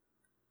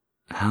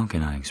How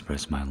can I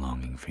express my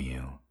longing for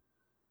you,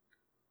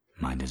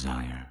 my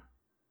desire?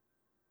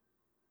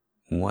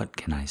 What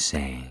can I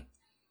say,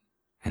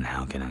 and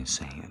how can I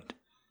say it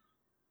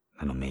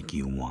that'll make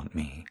you want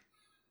me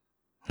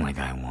like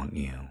I want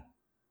you?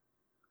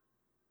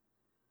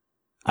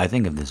 I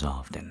think of this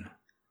often,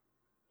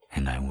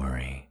 and I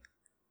worry.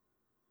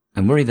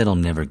 I worry that I'll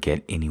never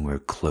get anywhere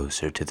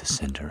closer to the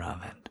center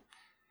of it.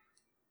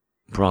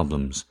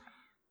 Problems,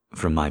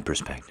 from my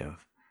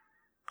perspective,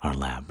 are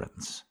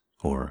labyrinths,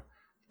 or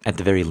at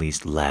the very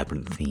least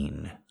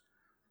labyrinthine.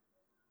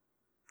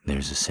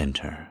 There's a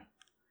center.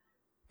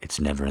 It's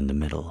never in the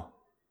middle,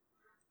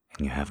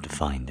 and you have to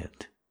find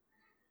it.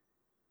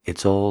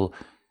 It's all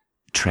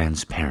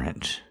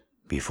transparent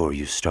before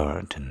you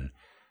start and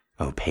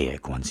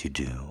opaque once you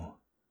do.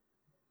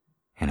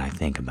 And I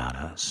think about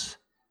us,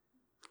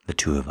 the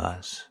two of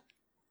us,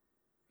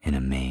 in a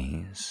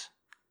maze,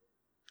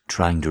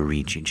 trying to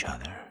reach each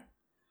other,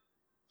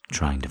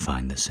 trying to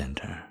find the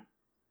center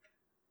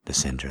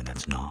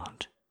that's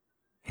not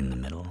in the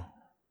middle.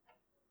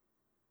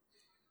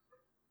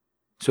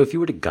 So if you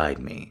were to guide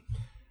me,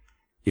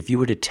 if you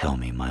were to tell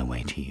me my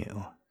way to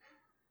you,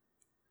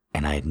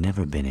 and I had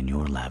never been in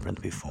your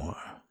labyrinth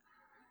before,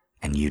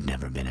 and you'd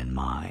never been in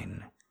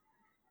mine,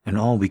 and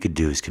all we could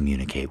do is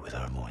communicate with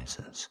our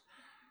voices,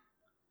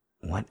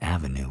 what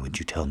avenue would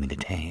you tell me to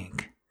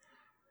take?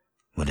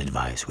 What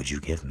advice would you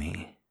give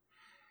me?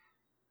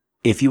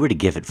 If you were to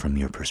give it from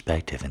your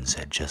perspective and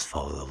said just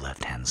follow the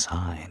left-hand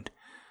side,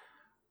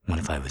 what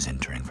if I was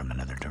entering from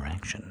another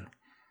direction?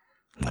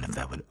 What if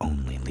that would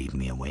only lead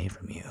me away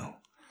from you?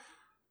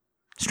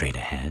 Straight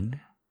ahead?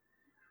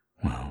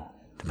 Well,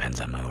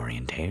 depends on my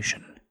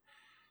orientation.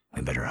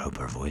 We better hope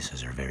our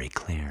voices are very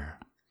clear.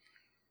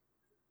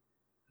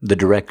 The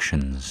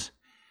directions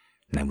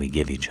that we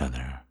give each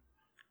other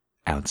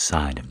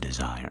outside of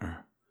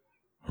desire,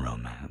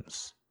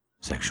 romance,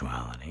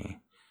 sexuality,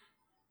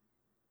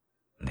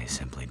 they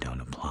simply don't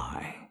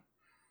apply.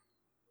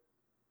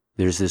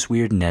 There's this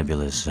weird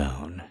nebulous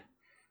zone,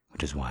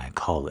 which is why I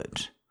call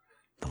it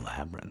the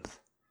labyrinth,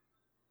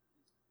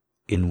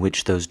 in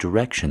which those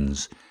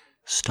directions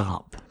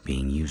stop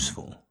being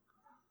useful.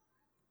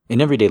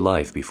 In everyday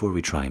life, before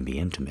we try and be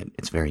intimate,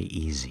 it's very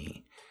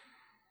easy.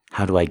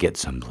 How do I get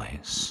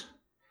someplace?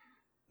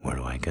 Where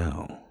do I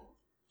go?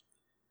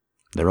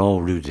 They're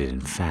all rooted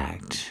in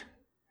fact,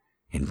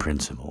 in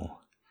principle.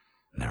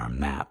 There are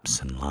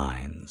maps and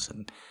lines,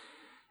 and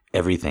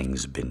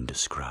everything's been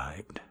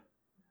described,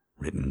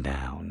 written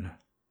down.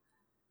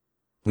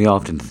 I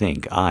often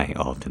think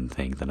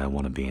that I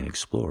want to be an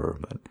explorer,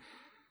 but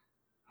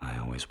I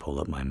always pull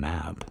up my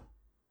map.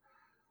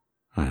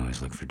 I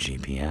always look for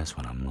GPS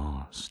when I'm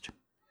lost.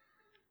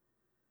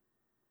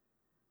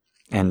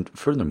 And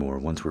furthermore,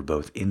 once we're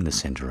both in the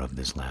center of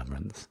this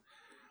labyrinth,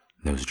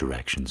 those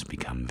directions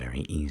become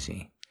very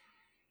easy.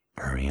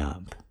 Hurry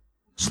up,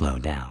 slow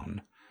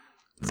down,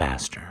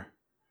 faster,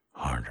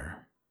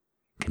 harder,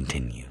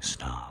 continue,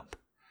 stop,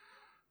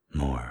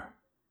 more.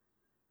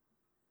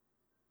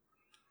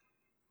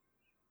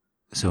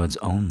 So it's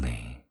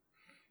only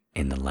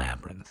in the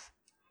labyrinth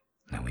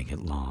that we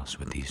get lost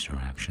with these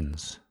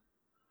directions.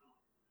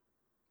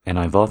 And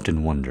I've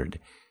often wondered,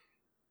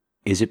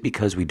 is it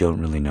because we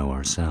don't really know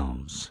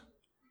ourselves?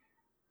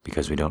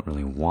 Because we don't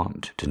really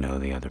want to know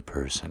the other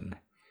person?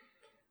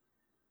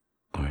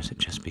 Or is it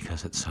just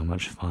because it's so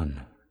much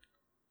fun?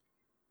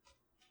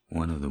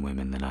 One of the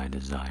women that I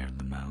desired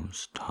the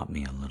most taught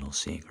me a little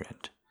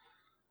secret.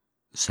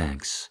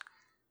 Sex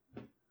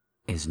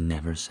is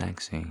never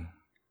sexy.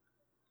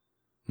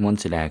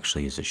 Once it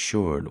actually is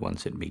assured,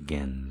 once it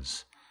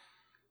begins,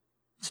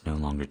 it's no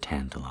longer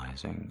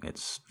tantalizing.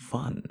 It's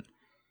fun,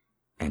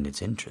 and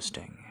it's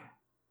interesting.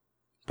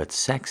 But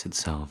sex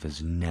itself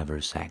is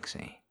never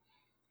sexy.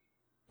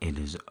 It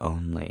is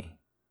only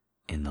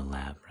in the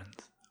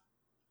labyrinth.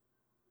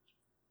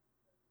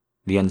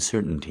 The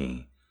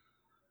uncertainty,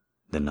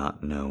 the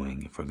not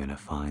knowing if we're going to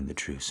find the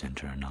true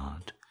center or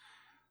not,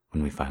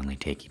 when we finally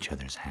take each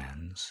other's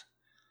hands,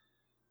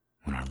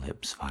 when our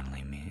lips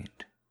finally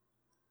meet.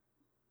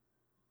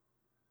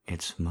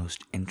 It's the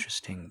most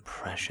interesting,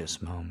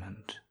 precious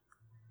moment.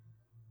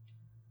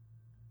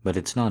 But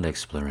it's not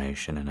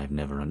exploration, and I've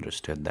never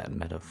understood that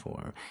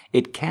metaphor.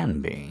 It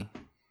can be,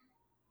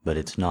 but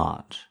it's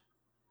not.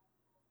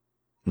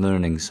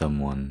 Learning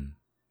someone,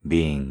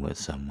 being with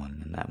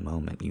someone in that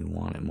moment, you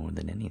want it more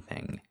than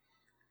anything.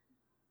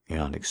 You're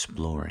not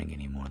exploring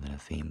any more than a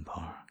theme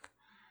park.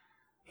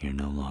 You're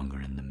no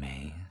longer in the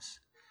maze.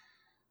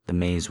 The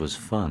maze was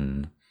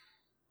fun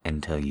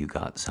until you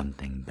got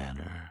something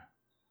better.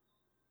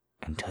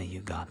 Until you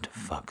got to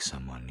fuck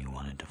someone you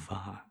wanted to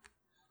fuck.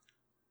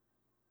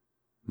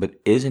 But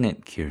isn't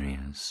it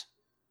curious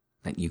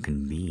that you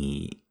can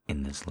be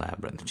in this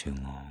labyrinth too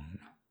long?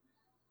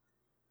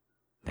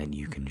 That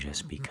you can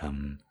just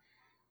become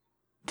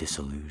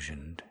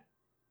disillusioned.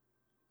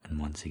 And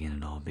once again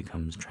it all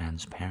becomes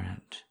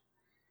transparent.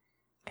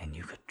 And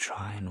you could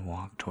try and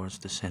walk towards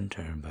the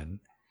center, but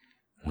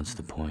what's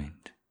the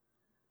point?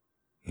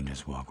 You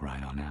just walk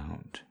right on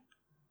out.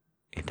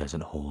 it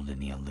doesn't hold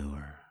any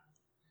allure.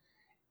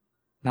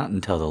 Not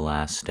until the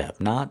last step,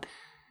 not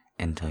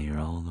until you're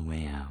all the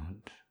way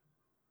out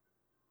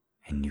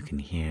and you can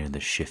hear the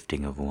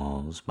shifting of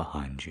walls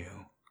behind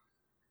you.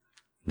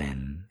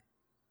 Then,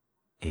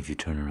 if you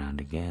turn around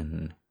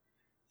again,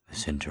 the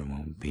center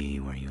won't be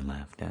where you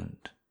left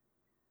it.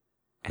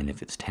 And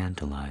if it's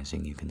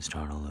tantalizing, you can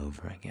start all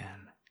over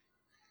again.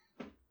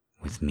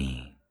 With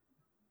me.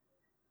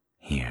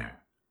 Here.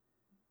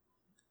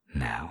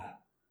 Now.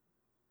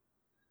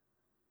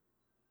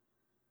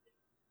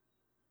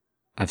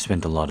 I've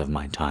spent a lot of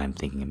my time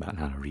thinking about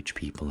how to reach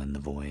people in the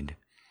void,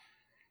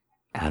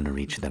 how to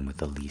reach them with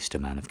the least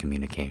amount of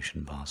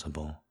communication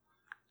possible,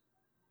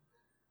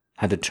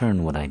 how to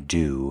turn what I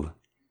do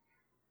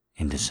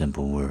into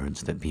simple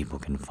words that people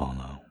can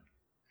follow.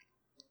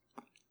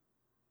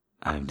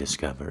 I've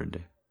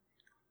discovered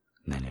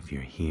that if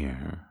you're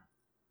here,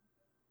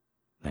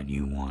 that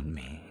you want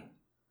me.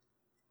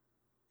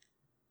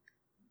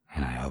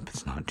 And I hope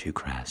it's not too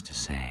crass to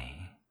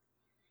say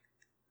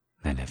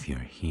that if you're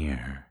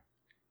here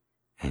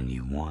and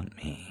you want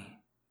me,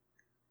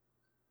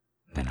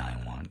 then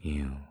I want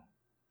you.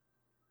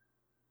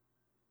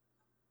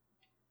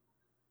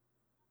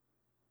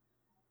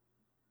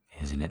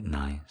 Isn't it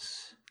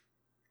nice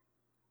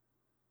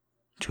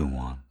to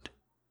want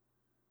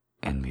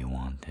and be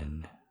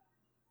wanted?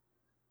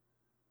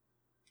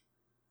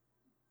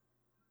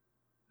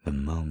 The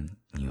moment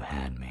you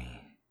had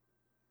me,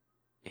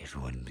 it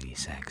wouldn't be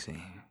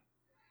sexy.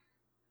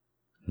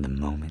 The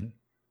moment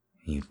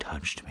you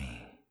touched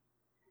me,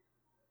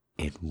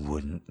 it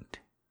wouldn't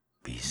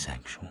be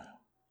sexual.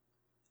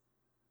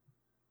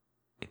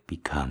 It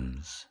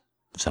becomes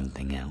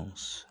something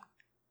else.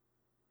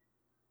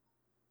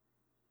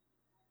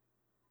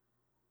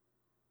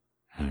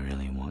 I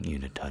really want you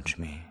to touch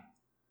me.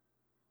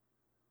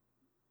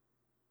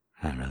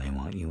 I really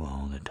want you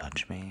all to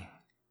touch me.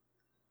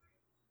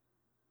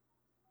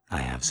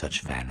 I have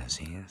such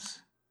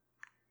fantasies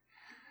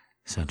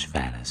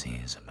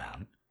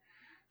about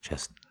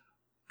just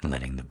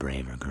letting the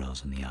braver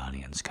girls in the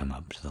audience come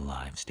up to the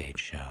live stage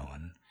show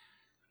and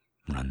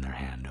run their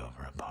hand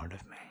over a part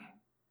of me.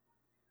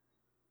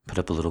 Put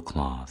up a little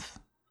cloth,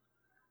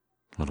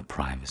 a little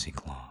privacy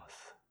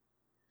cloth,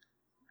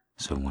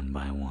 so one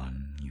by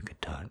one you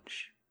could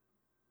touch.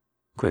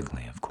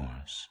 Quickly, of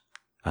course,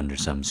 under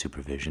some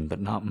supervision,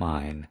 but not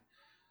mine,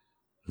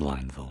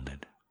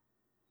 blindfolded.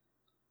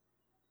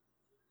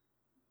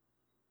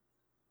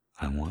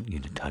 I want you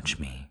to touch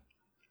me.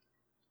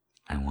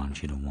 I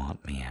want you to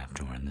want me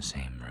after we're in the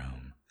same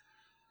room.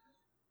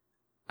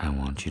 I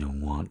want you to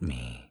want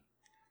me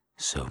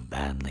so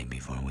badly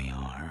before we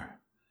are.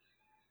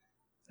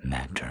 And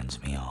that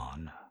turns me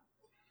on.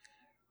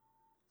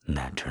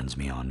 That turns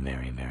me on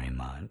very, very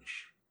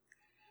much.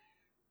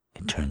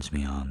 It turns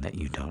me on that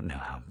you don't know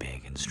how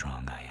big and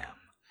strong I am,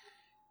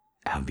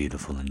 how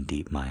beautiful and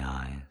deep my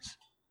eyes.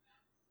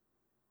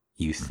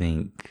 You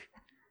think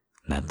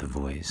that the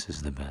voice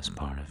is the best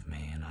part of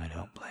me, and I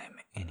don't blame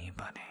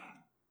anybody.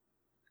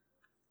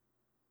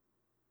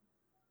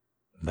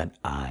 But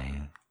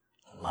I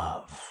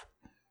love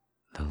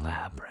the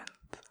labyrinth.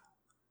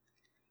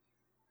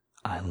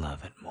 I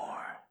love it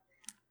more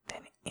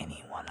than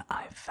anyone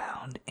I've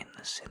found in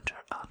the center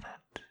of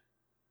it.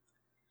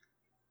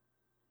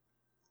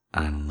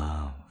 I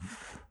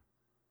love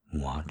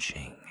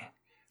watching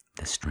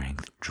the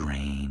strength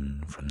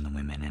drain from the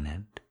women in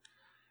it,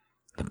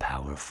 the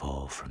power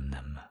fall from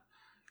them.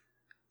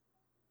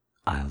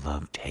 I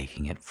love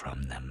taking it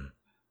from them,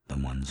 the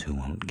ones who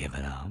won't give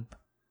it up.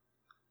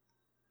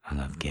 I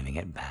love giving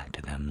it back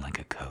to them like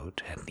a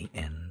coat at the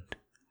end.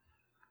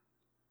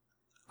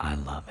 I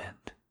love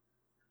it.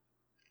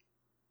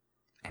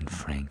 And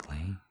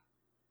frankly,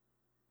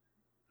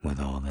 with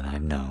all that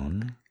I've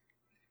known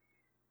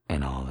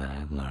and all that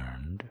I've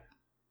learned,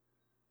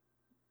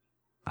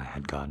 I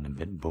had gotten a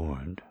bit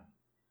bored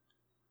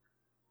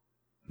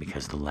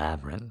because the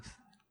labyrinth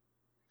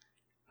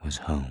was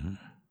home,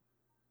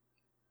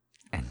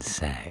 and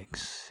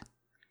sex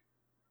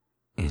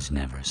is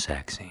never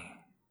sexy.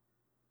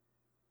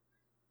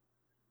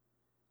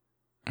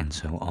 And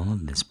so all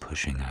of this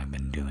pushing I've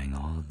been doing,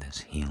 all of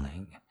this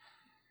healing,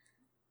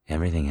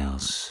 everything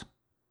else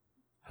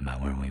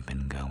about where we've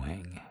been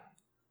going,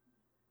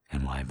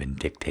 and why I've been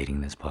dictating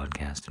this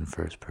podcast in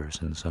first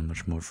person so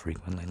much more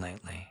frequently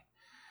lately,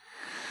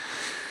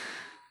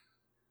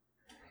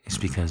 is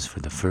because for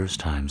the first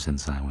time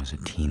since I was a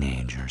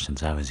teenager,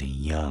 since I was a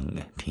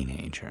young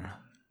teenager,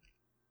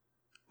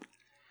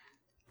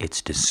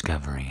 it's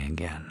discovery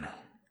again.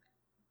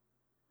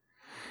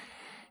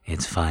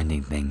 It's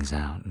finding things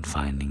out and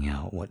finding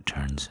out what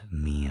turns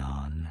me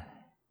on,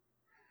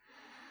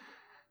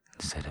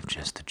 instead of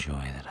just the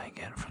joy that I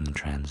get from the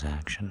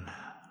transaction.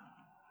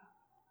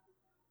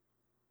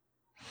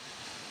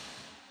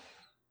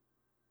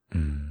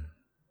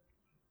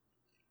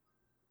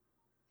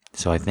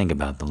 So I think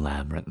about the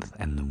labyrinth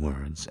and the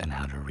words and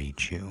how to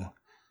reach you,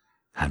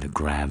 how to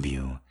grab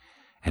you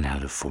and how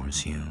to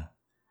force you,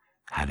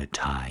 how to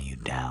tie you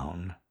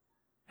down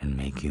and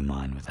make you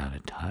mine without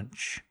a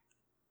touch.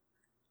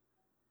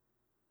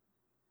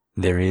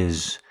 There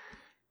is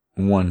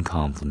one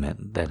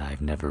compliment that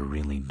I've never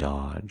really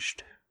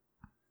dodged,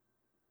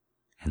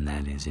 and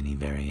that is any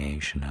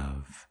variation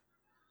of,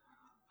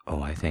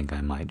 "Oh, I think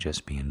I might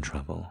just be in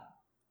trouble."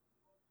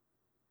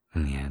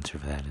 And the answer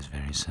for that is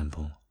very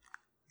simple.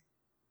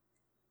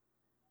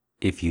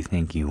 If you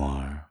think you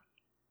are,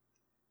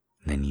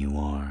 then you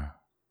are.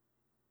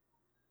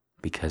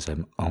 Because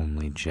I'm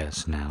only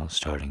just now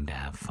starting to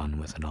have fun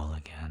with it all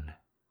again.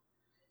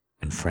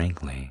 And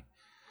frankly,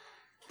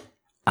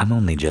 I'm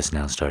only just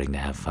now starting to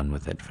have fun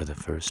with it for the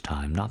first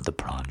time, not the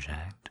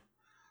project,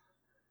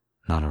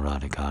 not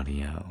erotic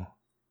audio,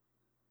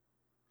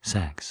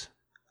 sex,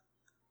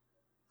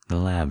 the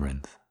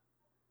labyrinth,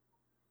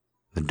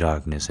 the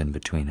darkness in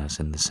between us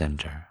in the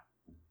center.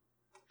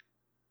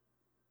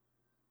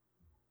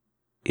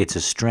 It's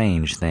a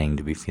strange thing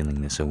to be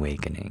feeling this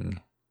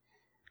awakening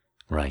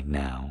right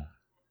now,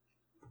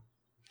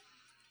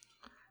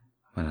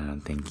 but I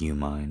don't think you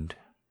mind,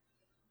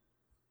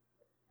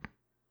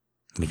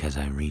 because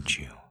I reach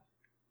you.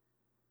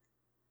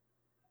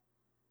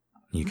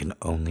 You can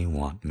only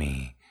want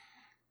me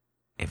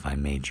if I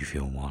made you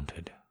feel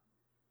wanted.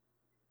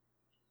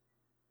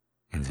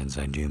 And since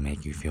I do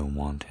make you feel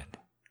wanted,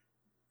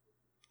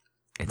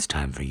 it's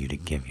time for you to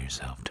give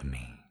yourself to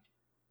me.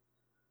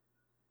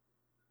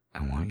 I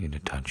want you to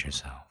touch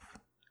yourself.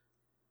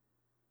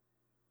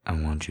 I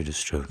want you to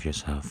stroke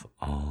yourself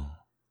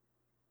all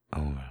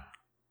over.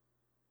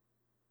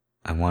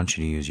 I want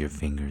you to use your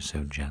fingers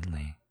so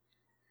gently,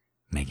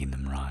 making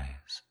them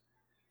rise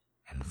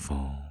and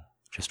fall,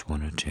 just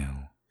one or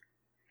two,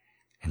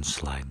 and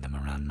slide them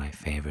around my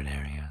favorite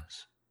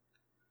areas.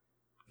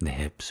 The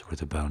hips where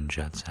the bone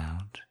juts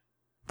out,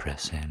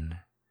 press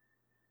in,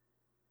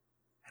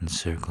 and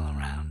circle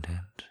around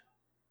it.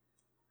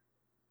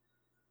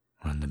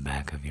 Run the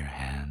back of your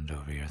hand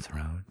over your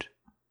throat,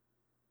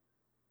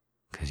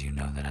 'cause you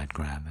know that I'd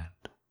grab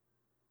it.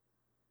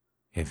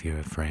 If you're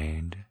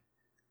afraid,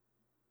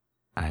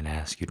 I'd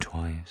ask you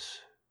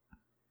twice.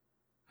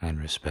 I'd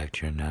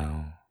respect your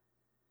no,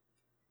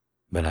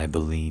 but I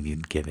believe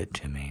you'd give it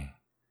to me,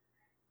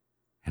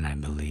 and I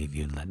believe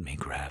you'd let me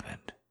grab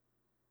it.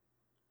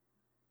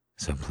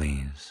 So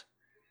please,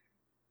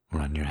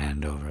 run your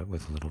hand over it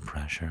with a little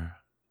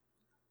pressure.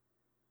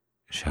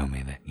 Show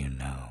me that you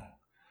know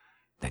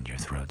that your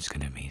throat's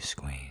gonna be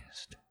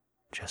squeezed,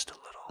 just a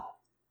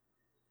little.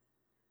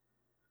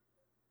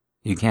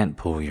 You can't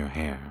pull your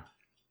hair,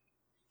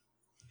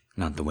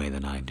 not the way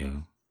that I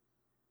do.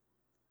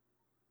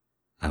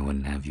 I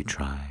wouldn't have you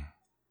try,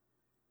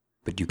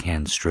 but you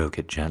can stroke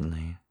it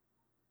gently.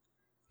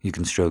 You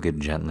can stroke it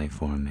gently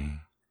for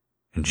me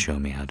and show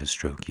me how to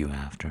stroke you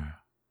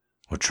after,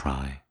 or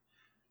try,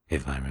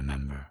 if I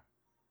remember.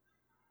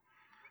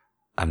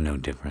 I'm no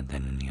different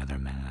than any other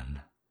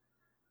man.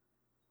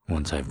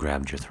 Once I've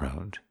grabbed your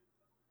throat,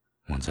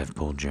 once I've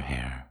pulled your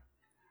hair,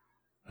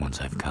 once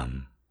I've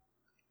come,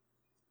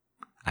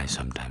 I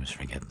sometimes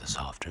forget the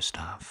softer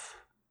stuff.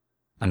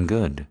 I'm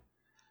good.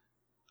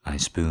 I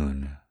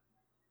spoon.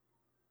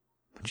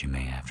 But you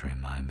may have to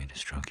remind me to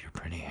stroke your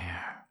pretty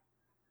hair,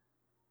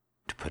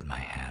 to put my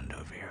hand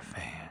over your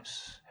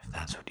face, if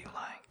that's what you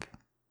like.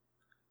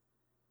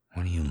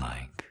 What do you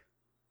like?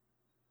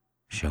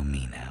 Show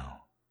me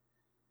now.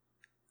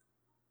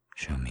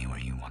 Show me where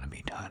you want to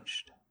be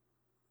touched.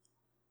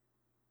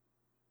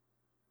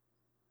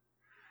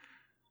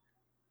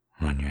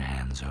 Run your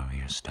hands over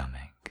your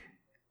stomach,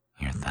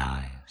 your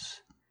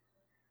thighs.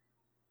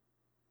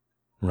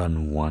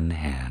 Run one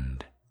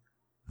hand,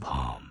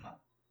 palm,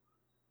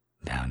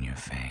 down your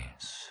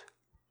face.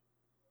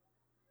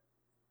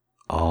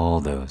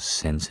 All those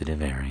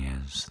sensitive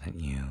areas that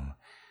you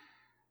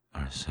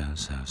are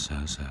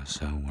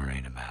so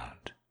worried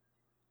about.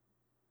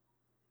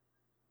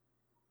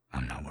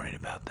 I'm not worried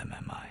about them,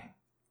 am I?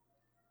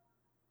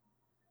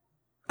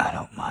 I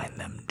don't mind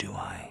them, do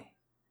I?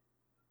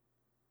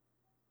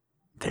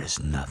 There's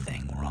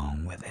nothing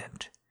wrong with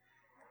it,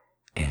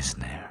 is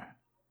there?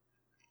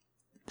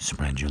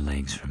 Spread your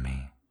legs for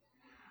me.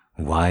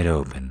 Wide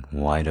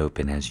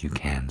open as you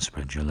can.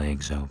 Spread your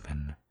legs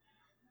open.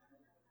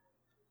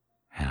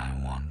 And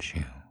I want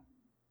you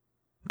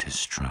to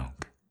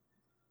stroke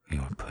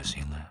your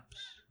pussy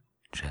lips.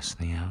 Just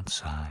the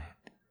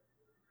outside.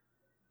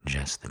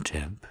 Just the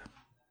tip.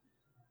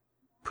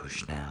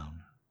 Push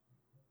down.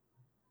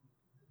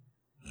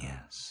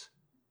 Yes.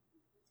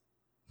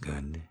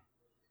 Good.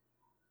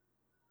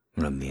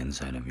 Rub the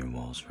inside of your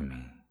walls for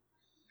me.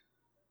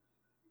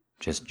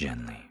 Just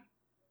gently.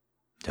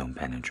 Don't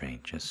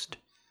penetrate, just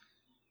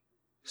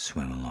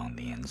swim along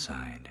the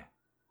inside,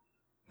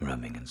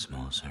 rubbing in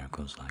small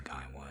circles like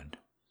I would.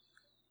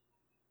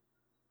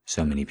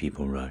 So many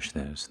people rush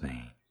this,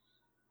 they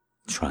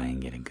try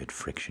and get a good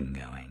friction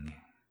going.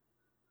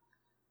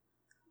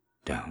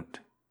 Don't.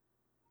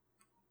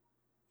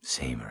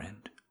 Savor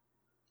it.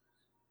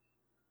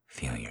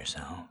 Feel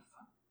yourself.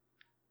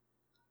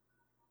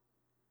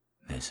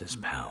 This is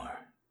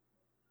power.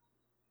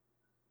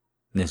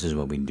 This is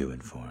what we do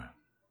it for.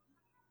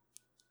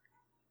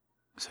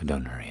 So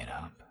don't hurry it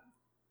up.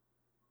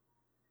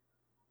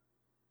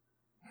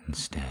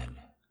 Instead,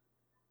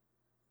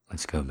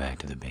 let's go back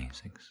to the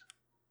basics.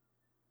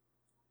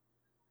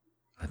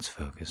 Let's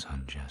focus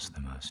on just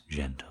the most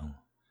gentle,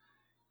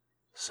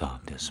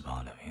 softest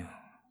spot of you.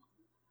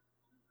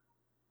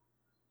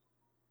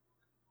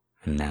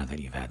 And now that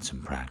you've had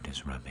some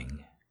practice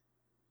rubbing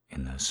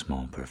in those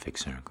small perfect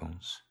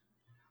circles,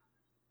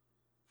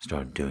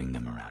 start doing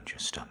them around your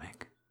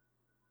stomach.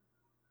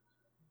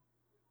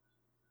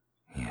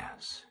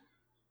 Yes.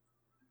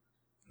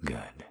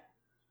 Good.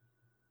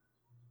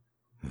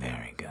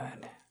 Very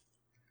good.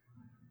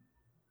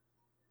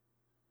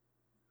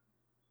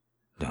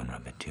 Don't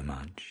rub it too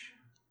much.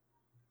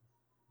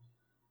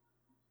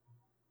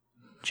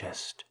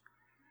 Just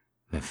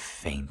the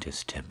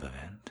faintest tip of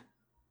it.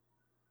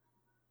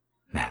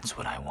 That's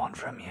what I want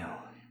from you.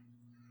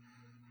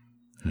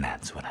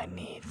 That's what I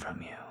need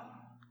from you.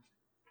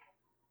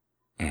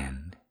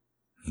 And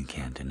you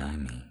can't deny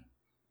me.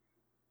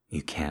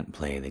 You can't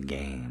play the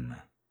game.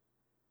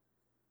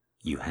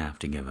 You have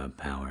to give up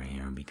power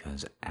here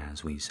because,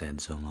 as we said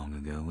so long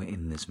ago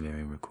in this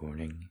very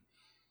recording,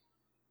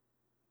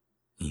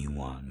 you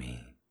want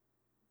me,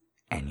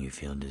 and you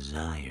feel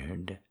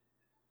desired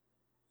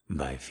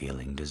by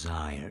feeling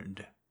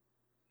desired.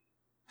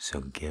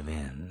 So give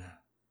in.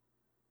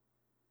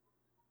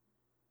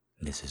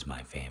 This is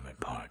my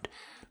favorite part.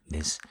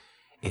 This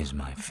is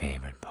my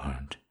favorite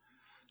part.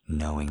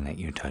 Knowing that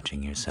you're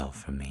touching yourself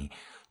for me,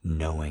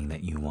 knowing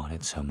that you want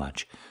it so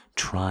much,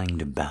 trying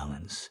to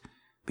balance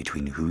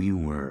between who you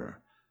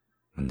were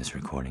when this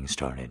recording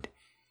started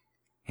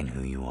and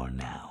who you are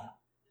now.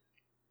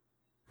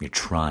 You're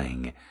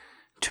trying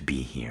to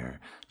be here,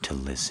 to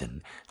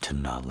listen, to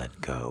not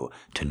let go,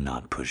 to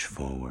not push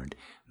forward.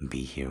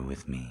 Be here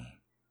with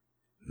me.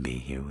 Be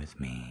here with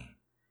me.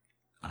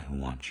 I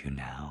want you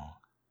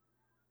now.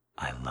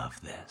 I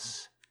love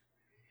this.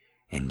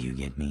 And you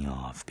get me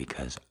off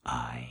because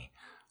I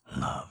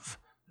love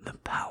the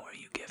power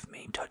you give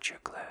me. Touch your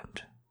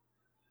clit.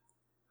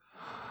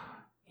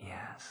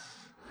 Yes.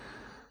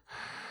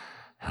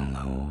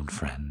 Hello, old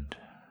friend.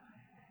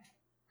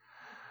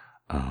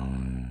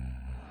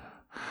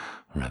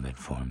 Rub it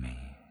for me.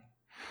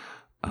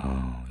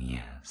 Oh,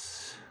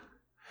 yes.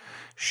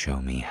 Show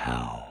me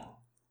how.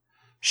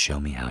 Show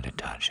me how to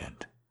touch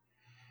it.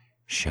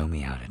 Show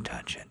me how to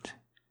touch it.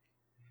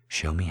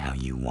 Show me how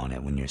you want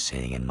it when you're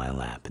sitting in my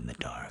lap in the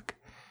dark.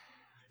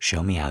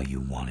 Show me how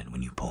you want it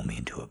when you pull me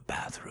into a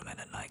bathroom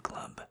at a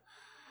nightclub.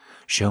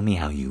 Show me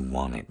how you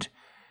want it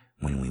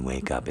when we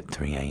wake up at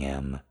 3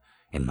 a.m.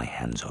 and my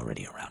hand's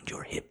already around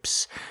your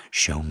hips.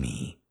 Show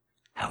me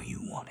how you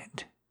want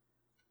it.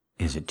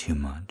 Is it too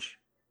much?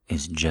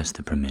 Is just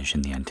the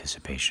permission, the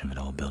anticipation of it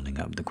all building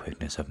up, the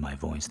quickness of my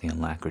voice, the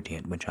alacrity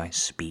at which I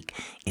speak,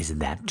 is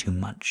that too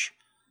much?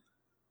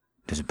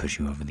 Does it push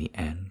you over the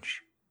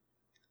edge?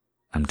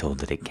 I'm told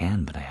that it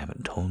can, but I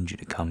haven't told you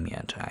to come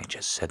yet. I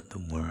just said the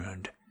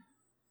word.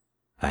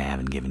 I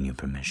haven't given you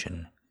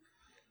permission.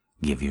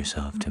 Give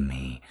yourself to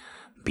me.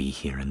 Be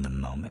here in the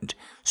moment.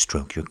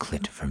 Stroke your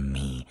clit for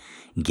me.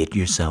 Get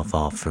yourself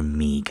off for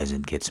me, 'cause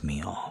it gets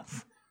me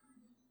off.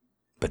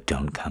 But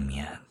don't come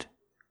yet.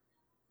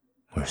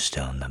 We're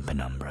still in the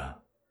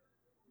penumbra.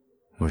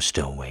 We're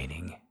still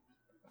waiting.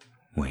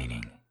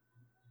 Waiting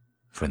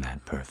for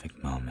that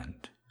perfect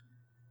moment.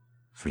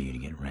 For you to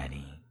get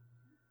ready.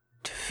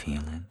 To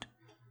feel it.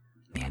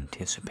 The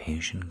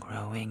anticipation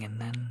growing,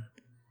 and then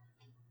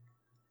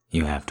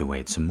you have to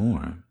wait some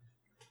more.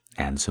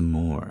 And some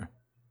more.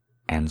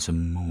 And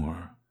some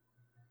more.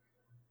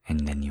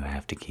 And then you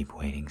have to keep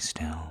waiting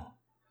still.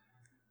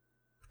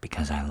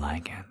 Because I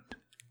like it.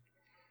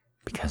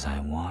 Because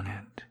I want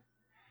it.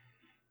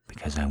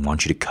 Because I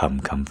want you to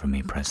come for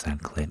me. Press that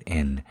clit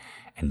in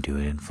and do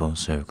it in full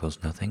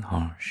circles. Nothing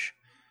harsh.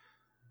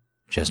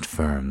 Just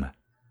firm.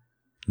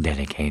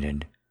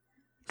 Dedicated.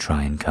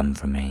 Try and come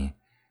for me.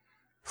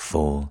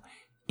 Full,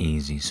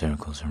 easy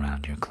circles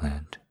around your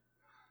clit.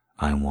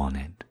 I want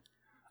it.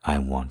 I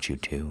want you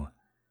to.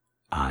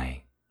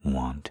 I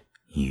want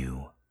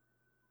you.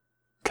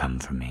 Come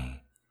for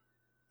me.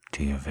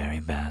 Do your very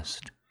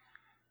best.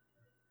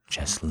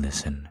 Just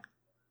listen.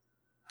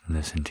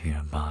 Listen to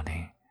your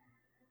body.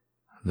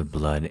 The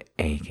blood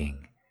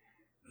aching,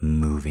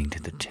 moving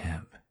to the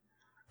tip,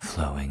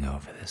 flowing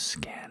over the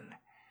skin,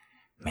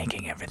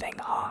 making everything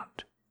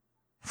hot,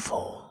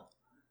 full,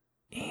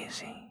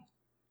 easy.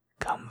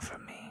 Come for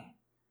me.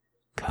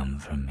 Come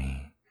for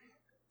me.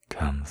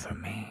 Come for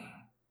me.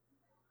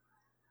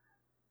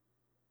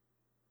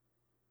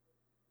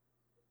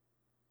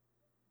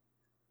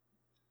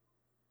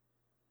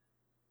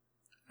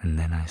 And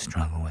then I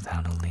struggle with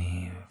how to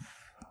leave.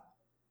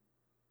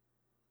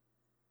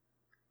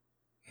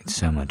 It's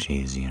so much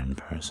easier in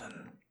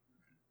person.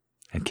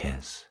 A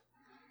kiss,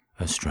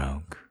 a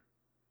stroke,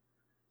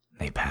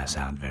 they pass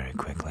out very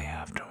quickly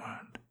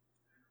afterward.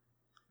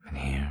 And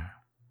here,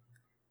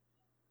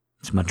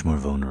 it's much more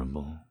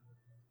vulnerable.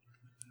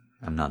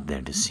 I'm not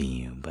there to see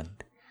you,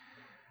 but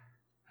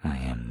I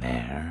am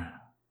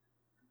there.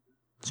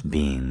 It's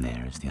being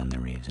there is the only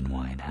reason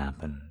why it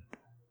happened.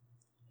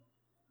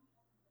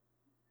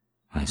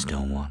 I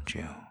still want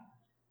you.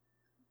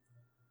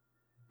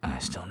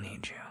 still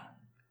need you.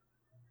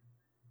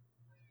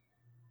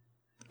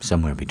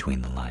 Somewhere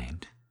between the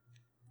light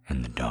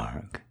and the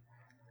dark,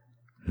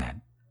 that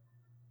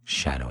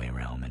shadowy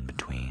realm in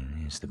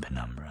between, is the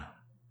penumbra.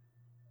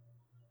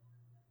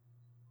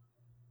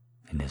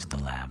 It is the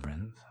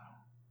labyrinth.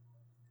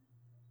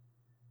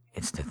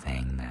 It's the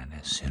thing that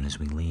as soon as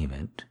we leave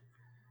it,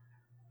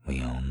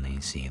 we only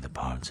see the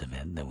parts of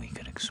it that we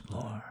could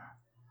explore.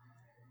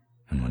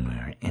 And when we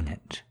are in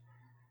it,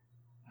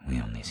 we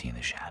only see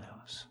the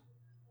shadows.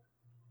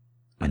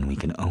 And we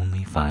can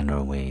only find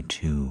our way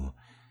to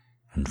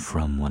and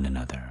from one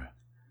another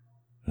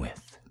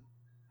with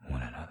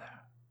one another.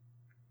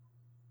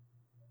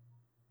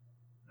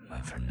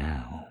 But for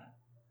now,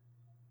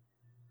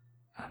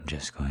 I'm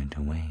just going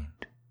to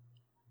wait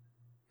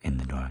in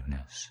the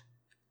darkness.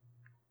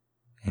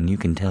 And you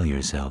can tell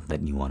yourself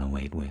that you want to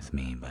wait with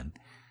me, but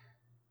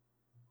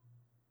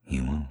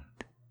you won't.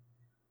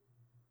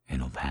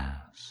 It'll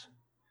pass.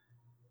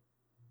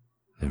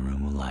 The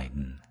room will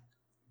lighten,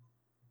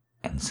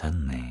 and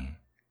suddenly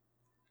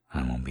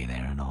I won't be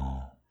there at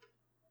all.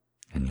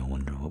 And you'll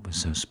wonder what was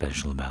so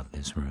special about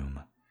this room,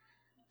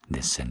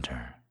 this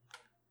center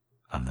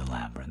of the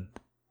labyrinth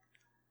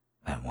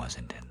that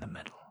wasn't in the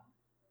middle.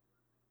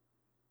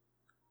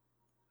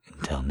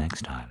 Until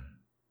next time.